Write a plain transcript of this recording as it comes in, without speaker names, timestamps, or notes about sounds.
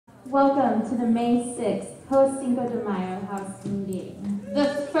Welcome to the May 6th post Cinco de Mayo house meeting.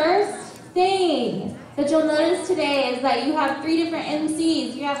 The first thing that you'll notice today is that you have three different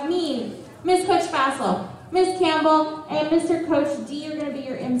MCs. You have me, Miss Coach Fassel, Miss Campbell, and Mr. Coach D are going to be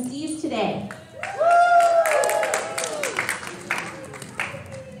your MCs today.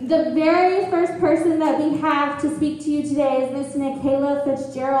 The very first person that we have to speak to you today is Miss Michaela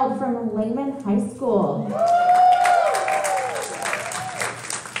Fitzgerald from Lehman High School.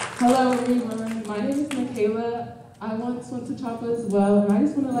 Hello everyone, my name is Michaela. I once went to Chapa as well, and I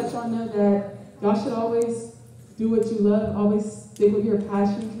just want to let y'all know that y'all should always do what you love, always stick with your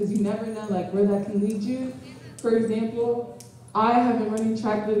passion, because you never know where that can lead you. For example, I have been running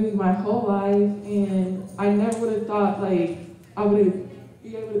track literally my whole life, and I never would have thought I would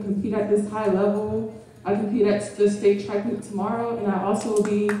be able to compete at this high level. I compete at the state track meet tomorrow, and I also will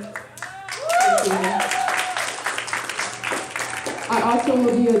be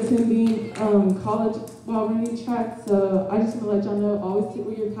attending college while running track, so I just want to let y'all know, always stick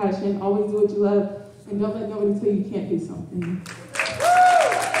with your passion, always do what you love, and don't let nobody tell you can't do something.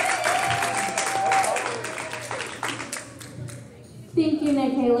 Thank you,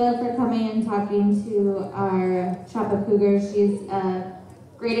 Michaela, for coming and talking to our Chapa Cougars. She's a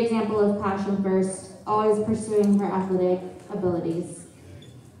great example of passion first, always pursuing her athletic abilities.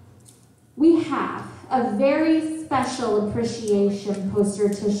 We have a very special appreciation poster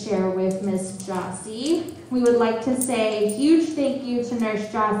to share with Miss Jossie. We would like to say a huge thank you to Nurse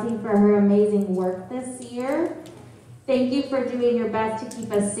Jossie for her amazing work this year. Thank you for doing your best to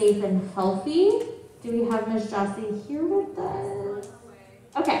keep us safe and healthy. Do we have Miss Jossie here with us?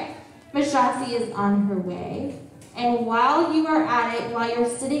 Okay, Miss Jossie is on her way. And while you are at it, while you're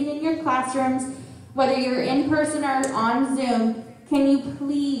sitting in your classrooms, whether you're in person or on Zoom, can you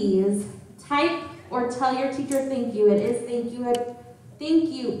please type or tell your teacher thank you. It is thank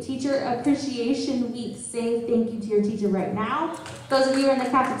you, Teacher Appreciation Week. Say thank you to your teacher right now. Those of you in the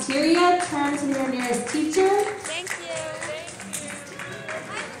cafeteria, turn to your nearest teacher. Thank you.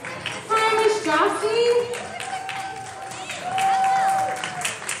 Hi, Miss Jossie.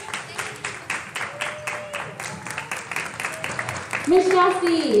 Miss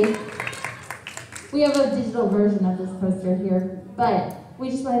Jossie, we have a digital version of this poster here, but we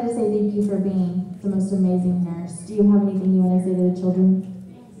just wanted to say thank you for being the most amazing nurse. Do you have anything you want to say to the children?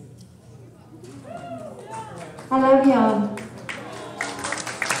 I love y'all.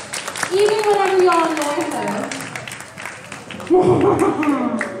 Even whenever y'all annoy her.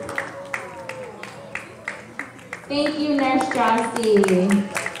 Thank you, Nurse Jossie.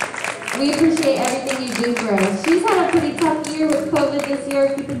 We appreciate everything you do for us. She's had a pretty tough year with COVID this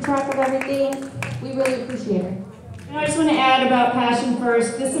year, keeping track of everything. We really appreciate her. And I just want to add about Passion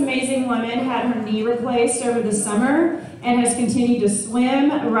First. This amazing woman had her knee replaced over the summer and has continued to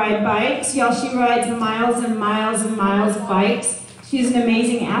swim, ride bikes. Y'all, she rides miles and miles and miles of bikes. She's an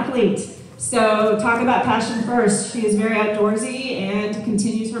amazing athlete. So talk about Passion First. She is very outdoorsy and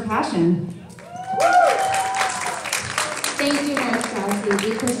continues her passion. Thank you, Nurse Jossie.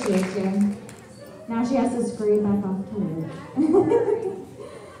 We appreciate you. Now she has to scurry back off to work.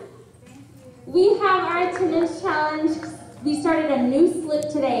 We have our attendance challenge. We started a new slip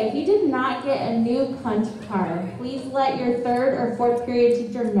today. If you did not get a new punch card, please let your third or fourth period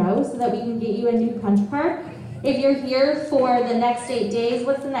teacher know so that we can get you a new punch card. If you're here for the next 8 days,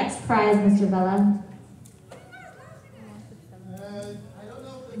 what's the next prize, Mr. Vella? I don't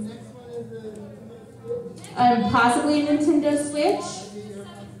know if the next one is a Possibly a Nintendo Switch.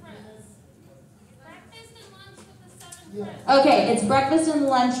 Okay, it's breakfast and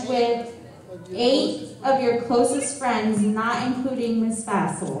lunch with 8 of your closest friends, not including Miss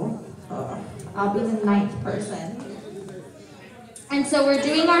Fassel. I'll be the 9th person. And so we're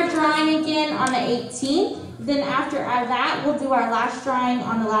doing our drawing again on the 18th. Then after that, we'll do our last drawing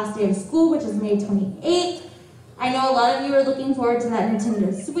on the last day of school, which is May 28th. I know a lot of you are looking forward to that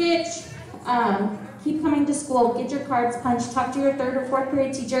Nintendo Switch. Keep coming to school, get your cards punched, talk to your third or fourth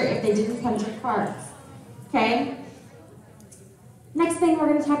period teacher if they didn't punch your cards. Okay? Next thing we're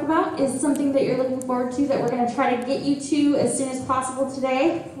going to talk about is something that you're looking forward to that we're going to try to get you to as soon as possible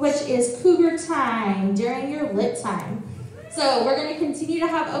today, which is Cougar Time during your lit time. So we're going to continue to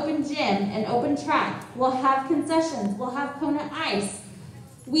have open gym and open track. We'll have concessions. We'll have Kona Ice.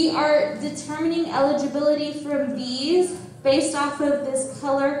 We are determining eligibility from these based off of this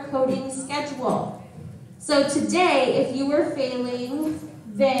color coding schedule. So today, if you were failing,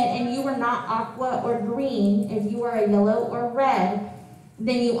 and you were not aqua or green, if you were a yellow or red,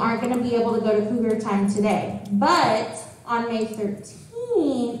 then you aren't going to be able to go to Cougar Time today. But on May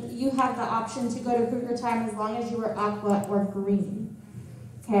 13th, you have the option to go to Cougar Time as long as you were aqua or green.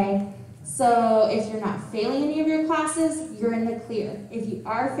 okay? So if you're not failing any of your classes, you're in the clear. If you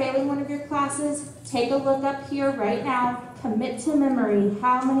are failing one of your classes, take a look up here right now. Commit to memory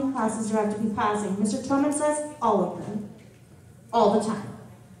how many classes you have to be passing. Mr. Tillman says all of them, all the time,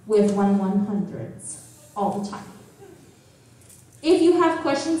 with 1/100s, all the time. If you have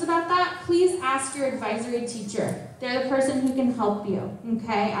questions about that, please ask your advisory teacher. They're the person who can help you,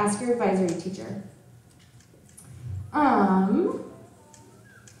 okay? Ask your advisory teacher.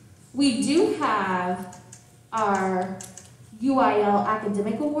 We do have our UIL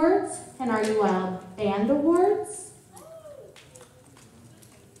Academic Awards and our UIL Band Awards.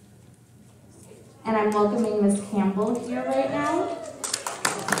 And I'm welcoming Ms. Campbell here right now.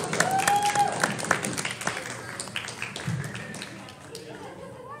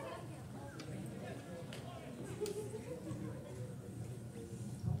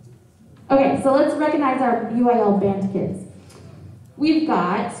 Okay, so let's recognize our UIL band kids. We've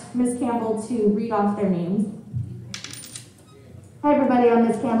got Ms. Campbell to read off their names. Hi everybody, I'm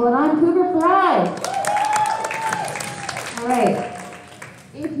Ms. Campbell and I'm Cougar Pride. All right,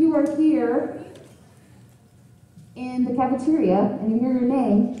 if you are here in the cafeteria and you hear your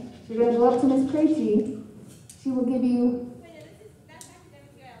name, you're gonna go up to Ms. Krejci. She will give you,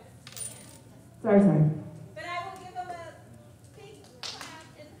 sorry. But I will give them a big clap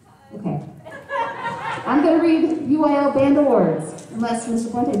and hug. Okay. I'm going to read UIL Band Awards. Unless, Mr.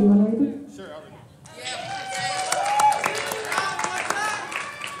 Puente, do you want to read them? Sure, I'll read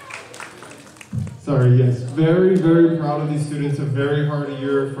it. Sorry, yes. Very, very proud of these students. A very hard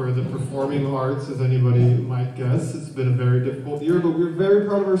year for the performing arts, as anybody might guess. It's been a very difficult year, but we're very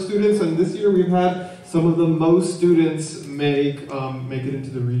proud of our students. And this year we've had some of the most students make it into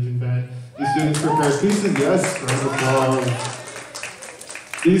the region band. These students prepared pieces. Yes, round of applause.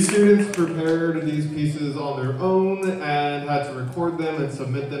 These students prepared these pieces on their own and had to record them and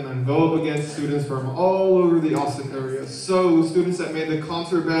submit them and go up against students from all over the Austin area. So, students that made the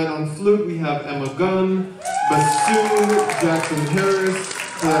concert band on flute, we have Emma Gunn, bassoon, Jackson Harris,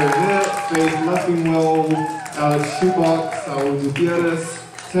 clarinet, Faith Leffingwell, Alex Schubach, Saul Gutierrez,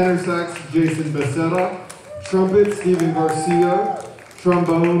 tenor sax, Jason Becerra, trumpet, Steven Garcia,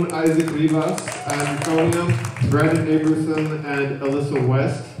 trombone, Isaac Rivas, and euphonium, Brandon Aberson and Alyssa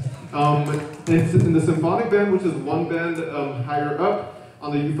West. In the symphonic band, which is one band higher up,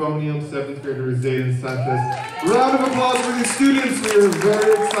 on the euphonium, 7th grader Zayden Sanchez. Round of applause for these students. We are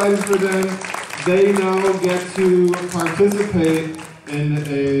very excited for them. They now get to participate in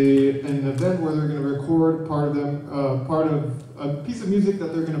an event where they're going to record part of a piece of music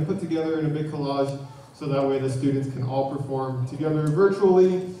that they're going to put together in a big collage. So that way the students can all perform together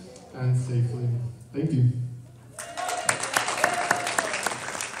virtually and safely. Thank you.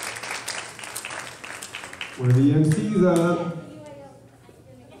 Where are the MCs at?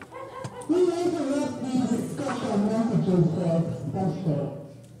 We interrupt these special messages for special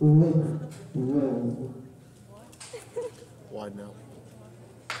Rick Rowe. Wide now.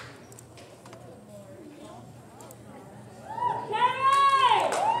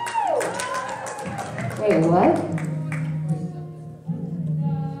 Wait, what?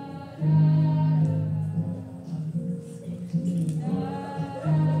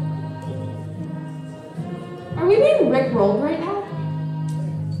 Are we being Rickrolled right now?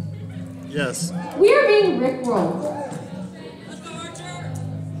 Yes. We are being Rickrolled.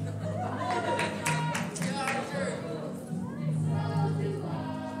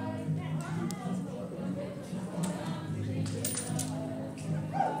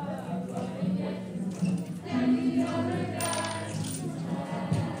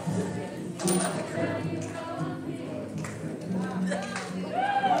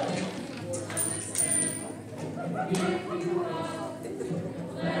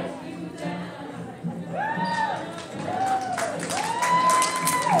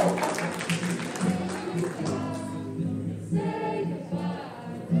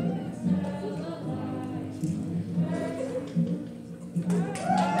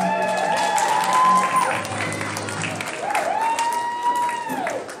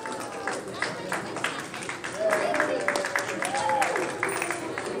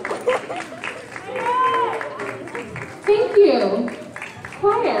 Thank you,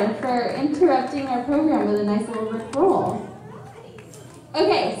 choir, for interrupting our program with a nice little Rickroll.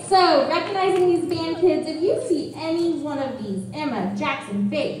 Okay, so recognizing these band kids, if you see any one of these, Emma, Jackson,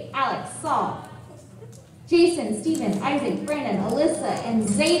 Faith, Alex, Saul, Jason, Steven, Isaac, Brandon, Alyssa, and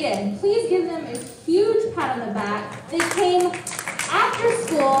Zayden, please give them a huge pat on the back. They came after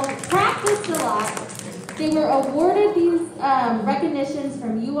school, practiced a lot. They were awarded these recognitions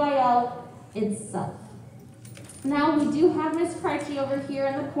from UIL itself. Now we do have Miss Karchi over here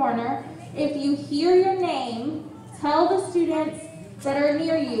in the corner. If you hear your name, tell the students that are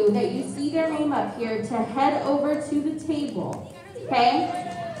near you that you see their name up here to head over to the table, okay?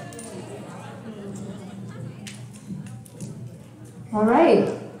 All right,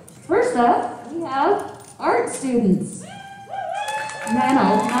 first up, we have art students. Man,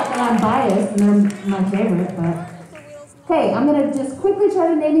 not that I'm biased and they're my favorite, but. Okay, I'm gonna just quickly try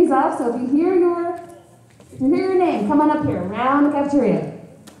to name these off, so if you hear your name, come on up here, around the cafeteria.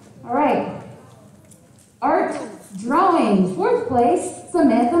 All right, art drawing, 4th place,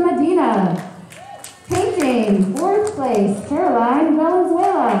 Samantha Medina. Painting, 4th place, Caroline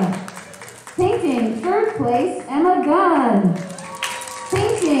Valenzuela. Painting, 3rd place, Emma Gunn.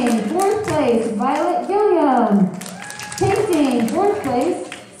 Painting, 4th place, Violet Gilliam. Painting, 4th place,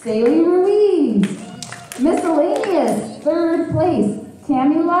 Saley Ruiz. Miscellaneous, 3rd place,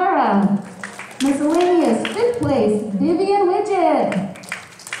 Cami Lara. Miscellaneous, 5th place, Vivian Widget.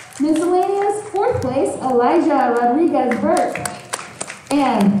 Miscellaneous, 4th place, Elijah Rodriguez Burke.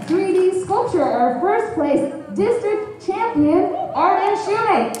 And 3D sculpture, our 1st place, district champion, Arden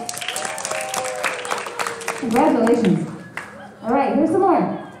Shoemake. Congratulations. All right, here's some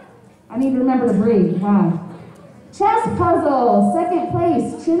more. I need to remember to breathe, wow. Chess puzzle, 2nd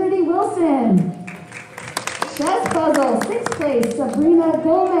place, Trinity Wilson. Chess puzzle, 6th place, Sabrina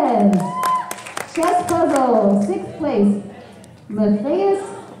Gomez. Chess puzzle, 6th place, Matthias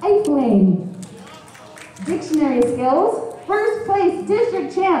Eichling. Dictionary skills, 1st place,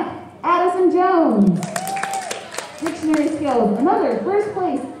 district champ, Addison Jones. Dictionary skills, another 1st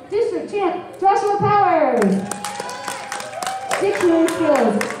place, district champ, Joshua Powers. Dictionary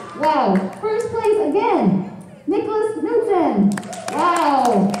skills, wow, 1st place again, Nicholas Knudsen.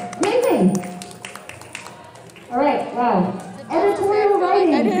 Wow, amazing. All right, wow. Editorial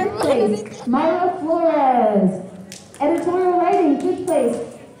writing, 5th place, Myra Flores. Editorial writing, 5th place,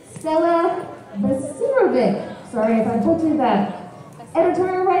 Stella Basirovic. Sorry if I butchered that.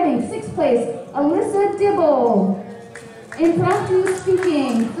 Editorial writing, 6th place, Alyssa Dibble. Impromptu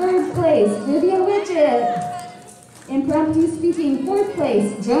speaking, 3rd place, Vivian Widget. Impromptu speaking, 4th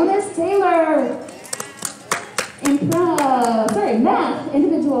place, Jonas Taylor. Math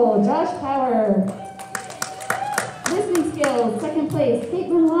individual, Josh Power. Listening skills, 2nd place,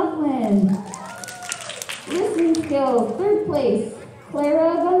 Caitlin Laughlin. Listening skills, 3rd place,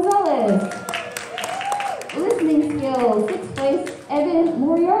 Clara Gonzalez. Listening skills, 6th place, Evan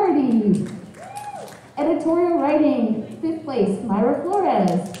Moriarty. Editorial writing, 5th place, Myra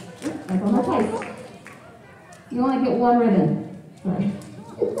Flores. That's on my type. You only get 1 ribbon. Sorry.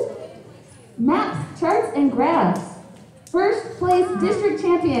 Maps, charts, and graphs. 1st place, district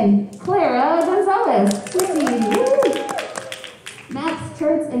champion, Clara Gonzalez. Maps,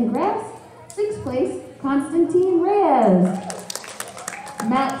 charts, and graphs. 6th place, Constantine Reyes.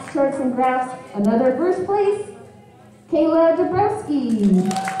 Maps, charts, and graphs. Another 1st place, Kayla Dabrowski.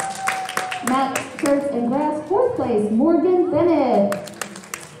 Maps, charts, and graphs. 4th place, Morgan Bennett.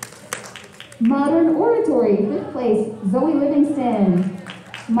 Modern oratory, 5th place, Zoe Livingston.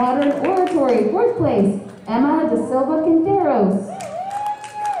 Modern oratory, 4th place, Emma Da Silva Quinteros.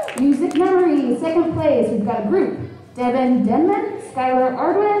 Music memory, 2nd place, we've got a group, Devin Denman, Skylar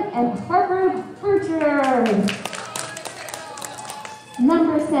Ardwin, and Harper Burchard.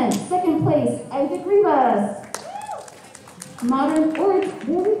 Number sense, 2nd place, Isaac Rivas. Modern oratory,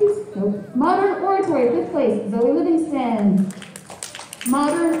 5th place, Zoe Livingston.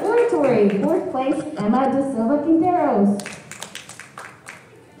 Modern oratory, 4th place, Emma Da Silva Quinteros.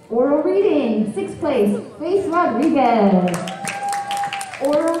 Oral reading, 6th place, Faith Rodriguez.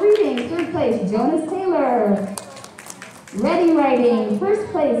 Oral reading, 3rd place, Jonas Taylor. Ready writing,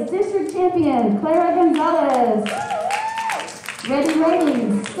 1st place, district champion, Clara Gonzalez. Ready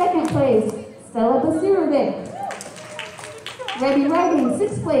writing, 2nd place, Stella Basirovic. Ready writing,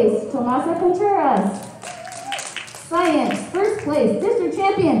 6th place, Tomasa Contreras. Science, 1st place, district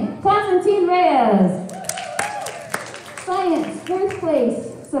champion, Constantine Reyes. Science, 4th place,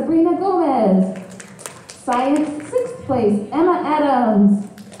 Sabrina Gomez. Science, 6th place, Emma Adams.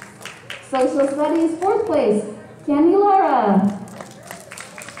 Social studies, 4th place, Cami Lara.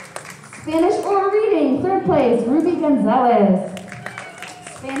 Spanish oral reading, 3rd place, Ruby Gonzalez.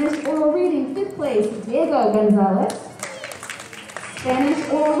 Spanish oral reading, 5th place, Diego Gonzalez. Spanish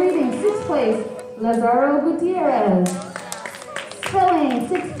oral reading, 6th place, Lazaro Gutierrez. Spelling,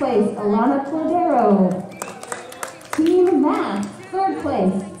 6th place, Alana Cordero. Team Math, 3rd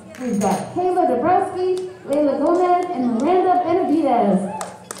place, we've got Kayla Dabrowski, Layla Gomez, and Miranda Benavides.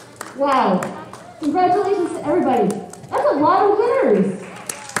 Wow, congratulations to everybody. That's a lot of winners.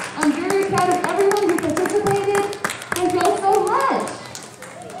 I'm very proud of everyone who participated.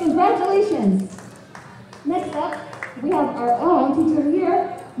 Congratulations. Next up, we have our own Teacher of the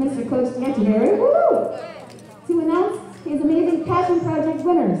Year, Mr. Coach Canterbury, woo, to announce his amazing Passion Project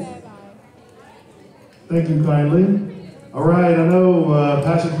winners. Thank you kindly. All right, I know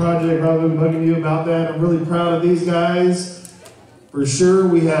Passion Project, I've been bugging you about that. I'm really proud of these guys. For sure,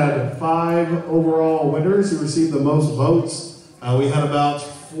 we had 5 overall winners who received the most votes. We had about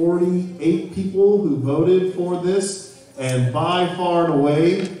 48 people who voted for this, and by far and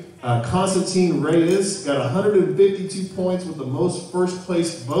away, Constantine Reyes got 152 points with the most first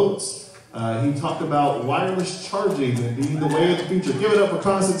place votes. He talked about wireless charging and being the way of the future. Give it up for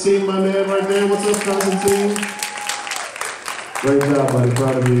Constantine, my man right there. What's up, Constantine? Great job, buddy.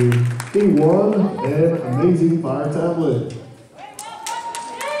 Proud of you. He won an amazing Fire tablet.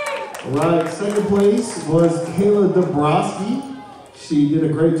 All right, second place was Kayla Dabrowski. She did a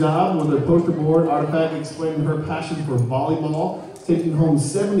great job with her poster board artifact explaining her passion for volleyball, taking home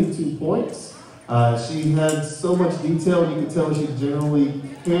 72 points. She had so much detail, you can tell she generally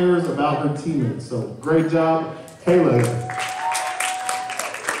cares about her teammates. So great job, Kayla.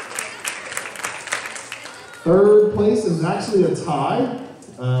 Third place is actually a tie.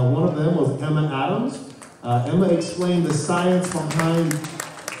 One of them was Emma Adams. Emma explained the science behind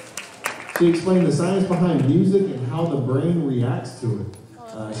music and how the brain reacts to it.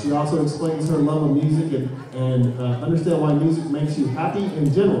 She also explains her love of music and understand why music makes you happy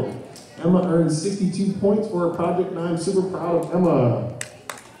in general. Emma earned 62 points for her project, and I'm super proud of Emma.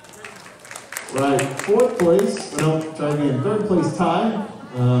 Right, third place tie,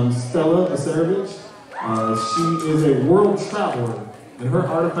 Stella Asarovich. She is a world traveler, and her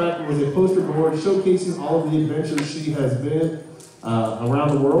artifact was a poster board showcasing all of the adventures she has been around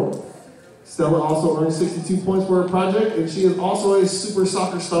the world. Stella also earned 62 points for her project, and she is also a super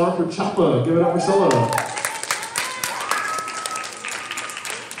soccer star for Chapa. Give it up for Stella.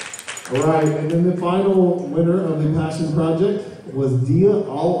 All right, and then the final winner of the Passion Project was Dia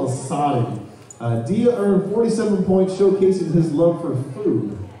Al-Asadi. Dia earned 47 points showcasing his love for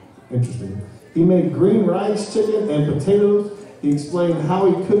food. Interesting. He made green rice, chicken, and potatoes. He explained how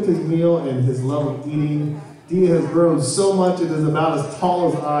he cooked his meal and his love of eating. Dia has grown so much, it is about as tall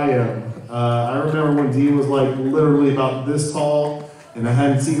as I am. I remember when Dia was like literally about this tall, and I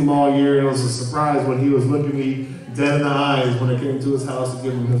hadn't seen him all year, and it was a surprise when he was looking me dead in the eyes when I came to his house to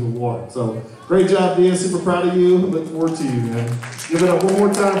give him his award. So, great job, Dia. Super proud of you. Look forward to you, man. Give it up one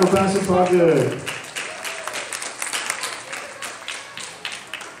more time for Passion Project.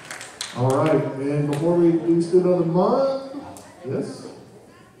 All right, and before we do Student of the Month, yes?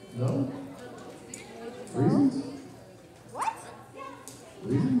 No? Reasons? What?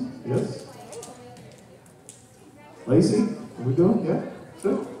 Reasons? Yes? Lacey? Are we doing? Yeah?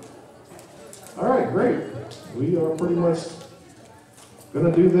 Sure? All right, great. We are pretty much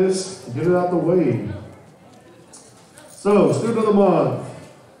gonna do this, get it out the way. So, Student of the Month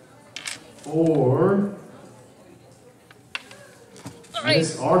for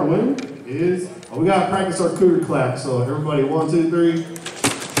Miss Ardwin is, we gotta practice our cooter clap, so everybody 1, 2, 3.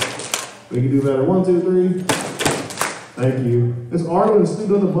 We can do better, 1, 2, 3. Thank you. Miss Ardwin's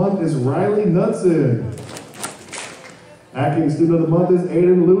Student of the Month is Riley Knudsen. Acting Student of the Month is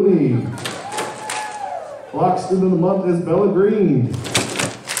Aiden Looney. Block Student of the Month is Bella Green.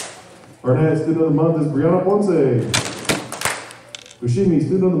 Barnett Student of the Month is Brianna Ponce. Fushimi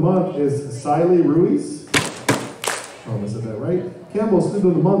Student of the Month is Siley Ruiz. Oh, I said that right. Campbell Student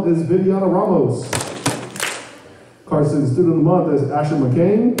of the Month is Viviana Ramos. Carson Student of the Month is Asher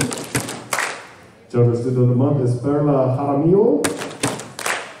McCain. Children's Student of the Month is Perla Jaramillo.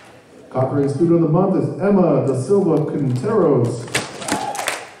 Cochrane Student of the Month is Emma Da Silva Quinteros.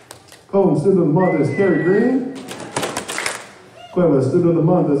 Cohen Student of the Month is Carrie Green. Cueva Student of the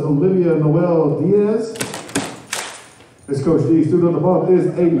Month is Olivia Noel Diaz. Miss Coach D Student of the Month is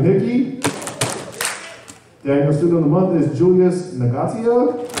Aiden Hickey. Daniel Student of the Month is Julius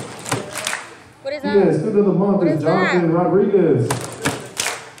Nagatia. What is that? Student of the Month is Jonathan Rodriguez.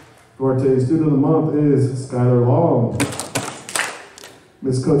 Duarte Student of the Month is Skylar Long.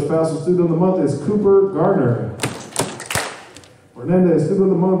 Miss Coach Fausto Student of the Month is Cooper Gardner. Hernandez Student of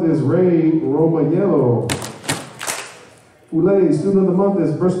the Month is Ray Romayello. Foulet Student of the Month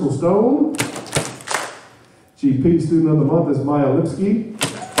is Bristol Stone. GP Student of the Month is Maya Lipsky.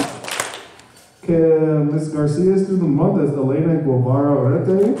 Miss Garcia Student of the Month is Elena Guevara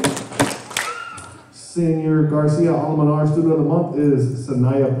Orete. Senior Garcia Almanar Student of the Month is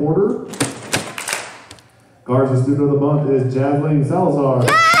Sanaya Porter. Garza Student of the Month is Jasmine Salazar.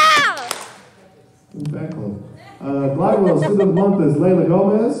 Yeah! Back club. Gladwell Student of the Month is Layla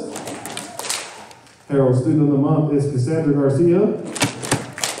Gomez. Harold Student of the Month is Cassandra Garcia.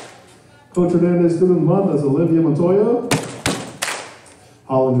 Coach Hernandez Student of the Month is Olivia Montoya.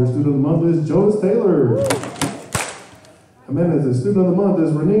 Hollinger Student of the Month is Jonas Taylor. Jimenez Student of the Month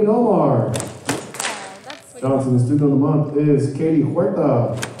is Renee Omar. Johnson Student of the Month is Katie Huerta.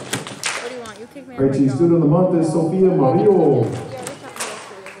 What do you want? You kick me out. Raichi Student of the Month is Sofia Mario.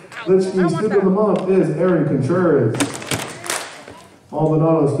 Lipsky Student of the Month is Aaron Contreras.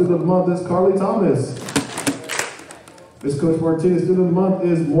 Maldonado Student of the Month is Carly Thomas. Miss Coach Martinez Student of the Month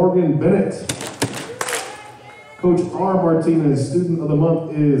is Morgan Bennett. Coach R. Martinez Student of the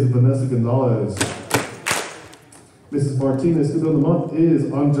Month is Vanessa Gonzalez. Mrs. Martinez Student of the Month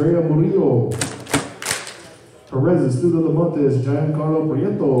is Andrea Murillo. Perez Student of the Month is Giancarlo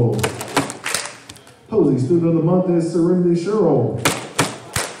Prieto. Posey Student of the Month is Serenity Sherrill.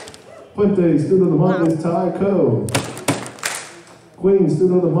 Puente Student of the Month is Ty Coe. Queen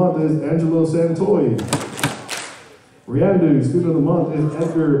Student of the Month is Angelo Santoy. Riandu Student of the Month is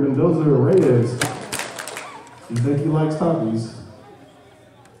Edgar Mendoza Reyes. You think he likes Takis?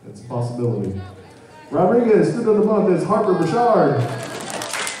 That's a possibility. Rodriguez Student of the Month is Harper Bouchard.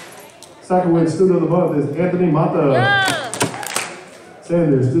 Sakowicz Student of the Month is Anthony Mata. Yeah.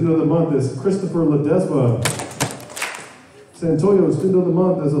 Sanders Student of the Month is Christopher Ledesma. Santoyo Student of the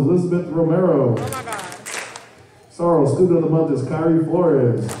Month is Elizabeth Romero. Oh my God. Sorrow Student of the Month is Kyrie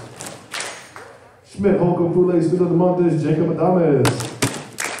Flores. Schmidt Holcomb Fule Student of the Month is Jacob Adames.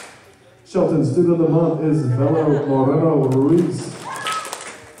 Shelton Student of the Month is Bella Moreno Ruiz.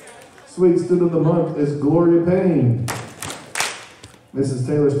 Sweet Student of the Month is Gloria Payne. Mrs.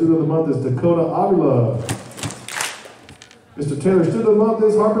 Taylor Student of the Month is Dakota Avila. Mr. Taylor Student of the Month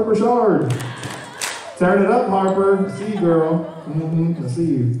is Harper Burchard. Turn it up, Harper. I see you, girl. I see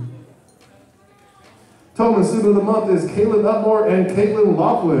you. Tolman Student of the Month is Caitlin Upmore and Caitlin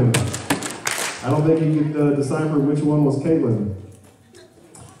Laughlin. I don't think you could decipher which one was Caitlin.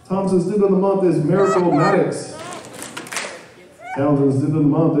 Thompson Student of the Month is Miracle Maddox. Townsend Student of the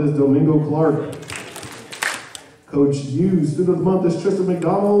Month is Domingo Clark. Coach Hughes Student of the Month is Tristan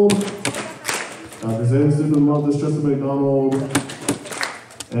McDonald. Dr. Zen Student of the Month is Tristan McDonald.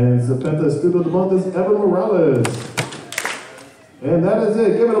 And Zapeta Student of the Month is Evan Morales. And that is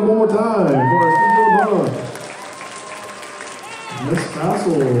it. Give it one more time for our Student of the Month. Miss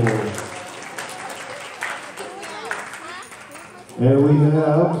Fassel. And we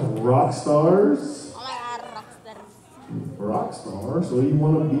have rock stars. Rock star? So you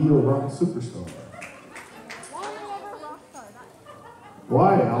want to be a rock superstar?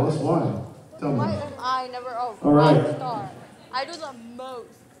 Why, Alice? Why? Tell me. I never. Oh, all right. Rock star. I do the most.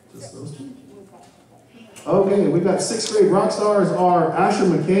 Just those two? Okay, we've got 6th grade rock stars are Asher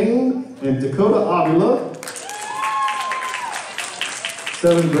McCain and Dakota Avila.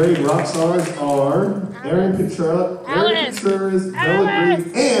 7th grade rock stars are Aaron Contreras, Bella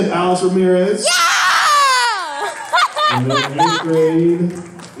Green, and Alice Ramirez. Yeah! And then 8th grade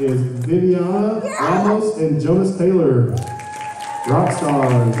is Viviana Ramos and Jonas Taylor. Rock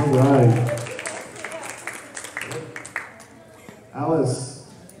stars, all right. Alice.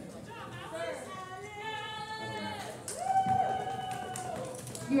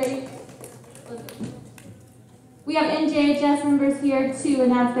 You ready? We have NJHS members here to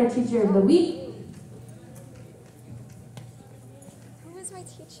announce their Teacher of the Week. Who is my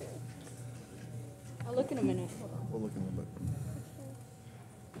teacher? I'll look in a minute. Hold on. We'll look in a bit.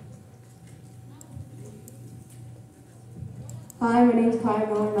 Hi, my name's Kai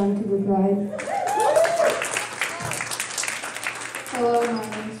Miller, and I'm Cooper Pride. Hello, my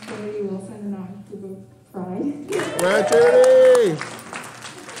name's Trinity Wilson, and I'm Cooper Pride. Right, Trinity!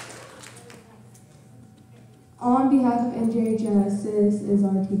 On behalf of NJHS, this is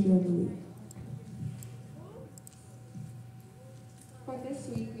our Teacher of the Week. For this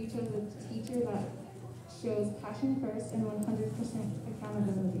week, we chose a teacher that shows passion first and 100%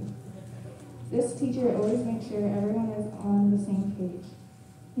 accountability. This teacher always makes sure everyone is on the same page.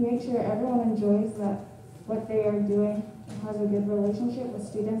 He makes sure everyone enjoys what they are doing and has a good relationship with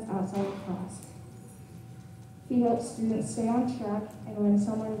students outside of class. He helps students stay on track and when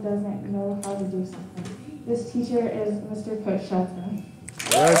someone doesn't know how to do something. This teacher is Mr. Coach Shelton.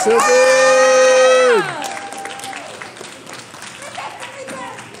 That's it!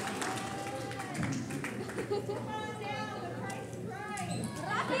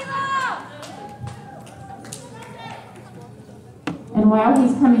 And while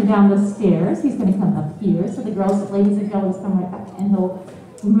he's coming down the stairs, he's going to come up here. So the girls, ladies and gentlemen, come right up and he'll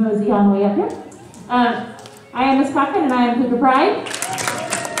mosey on the way up here. I am Miss Cochran and I am Cougar Pride.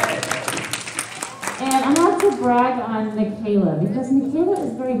 And I have to brag on Michaela because Michaela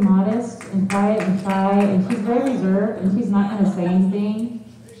is very modest and quiet and shy and she's very reserved and she's not going to say anything.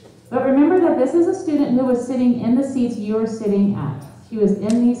 But remember this is a student who was sitting in the seats you are sitting at. She was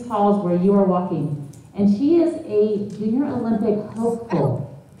in these halls where you are walking. And she is a Junior Olympic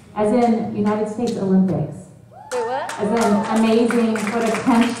hopeful, as in United States Olympics. Wait, what? As in amazing for the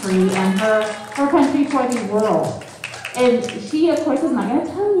country and her country for the world. And she, of course, is not going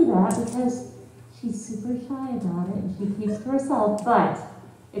to tell you that because she's super shy about it and she keeps to herself. But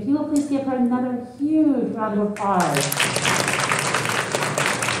if you will please give her another huge round of applause.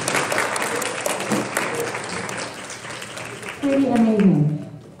 Pretty amazing.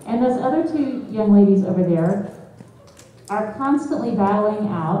 And those other two young ladies over there are constantly battling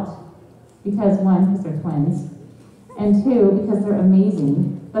out because one, because they're twins, and two, because they're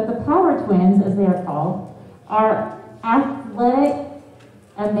amazing. But the Power Twins, as they are called, are athletic,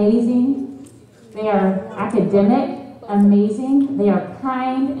 amazing. They are academic, amazing. They are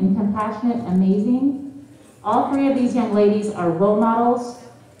kind and compassionate, amazing. All three of these young ladies are role models.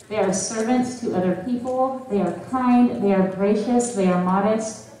 They are servants to other people. They are kind. They are gracious. They are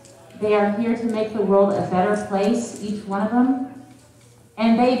modest. They are here to make the world a better place, each one of them.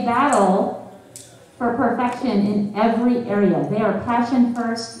 And they battle for perfection in every area. They are passion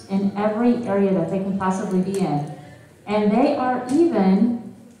first in every area that they can possibly be in. And they are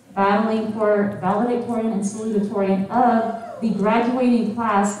even battling for valedictorian and salutatorian of the graduating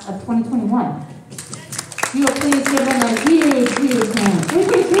class of 2021. You will please give them a huge, huge hand.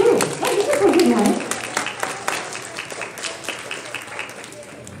 Thank you, too. Thank you for being here.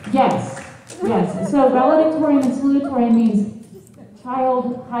 Yes, yes. So valedictorian and salutatorian means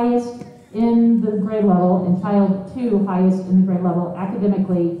child highest in the grade level and child 2 highest in the grade level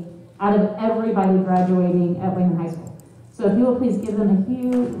academically out of everybody graduating at Wayne High School. So if you will please give them a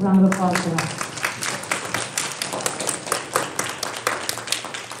huge round of applause for that.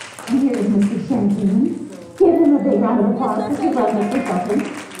 And here is Mr. Shanteen. Give him a big round of applause because we love Mr. Shelton.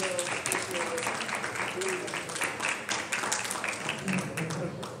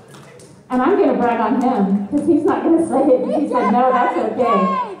 And I'm going to brag on him because he's not going to say it. He said, no, that's okay.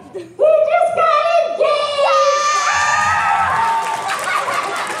 He just got engaged!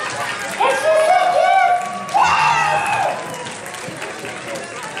 And she said, yes!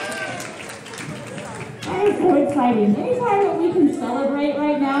 That is so exciting. Anytime that we can celebrate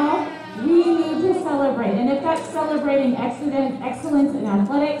right now, we need to celebrate. And if that's celebrating excellence in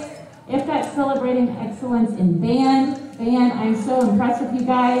athletics, if that's celebrating excellence in band, I'm so impressed with you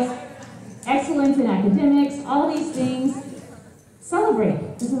guys. Excellence in academics, all these things,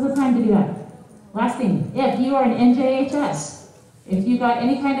 celebrate. This is the time to do that. Last thing, if you are an NJHS, if you got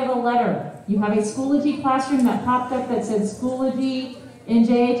any kind of a letter, you have a Schoology classroom that popped up that said Schoology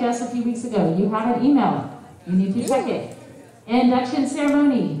NJHS a few weeks ago, you have an email, you need to check it. Induction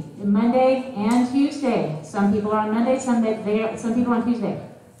ceremony, Monday and Tuesday. Some people are on Monday, some people on Tuesday.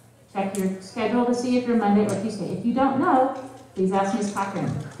 Check your schedule to see if you're Monday or Tuesday. If you don't know, please ask Ms. Cochran.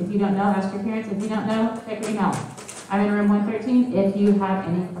 If you don't know, ask your parents. If you don't know, check your email. I'm in room 113 if you have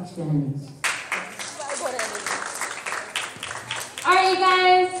any questions. All right, you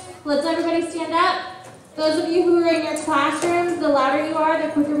guys, let's everybody stand up. Those of you who are in your classrooms, the louder you are, the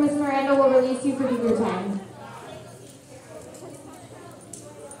quicker Ms. Miranda will release you for your time.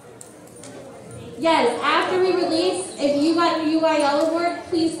 Yes, after we release, if you got your UIL award,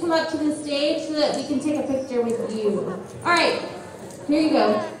 please come up to the stage so that we can take a picture with you. All right, here you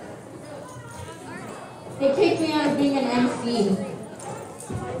go. They kicked me out of being an MC.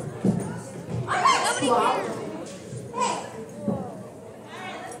 I'm not swap. Hey.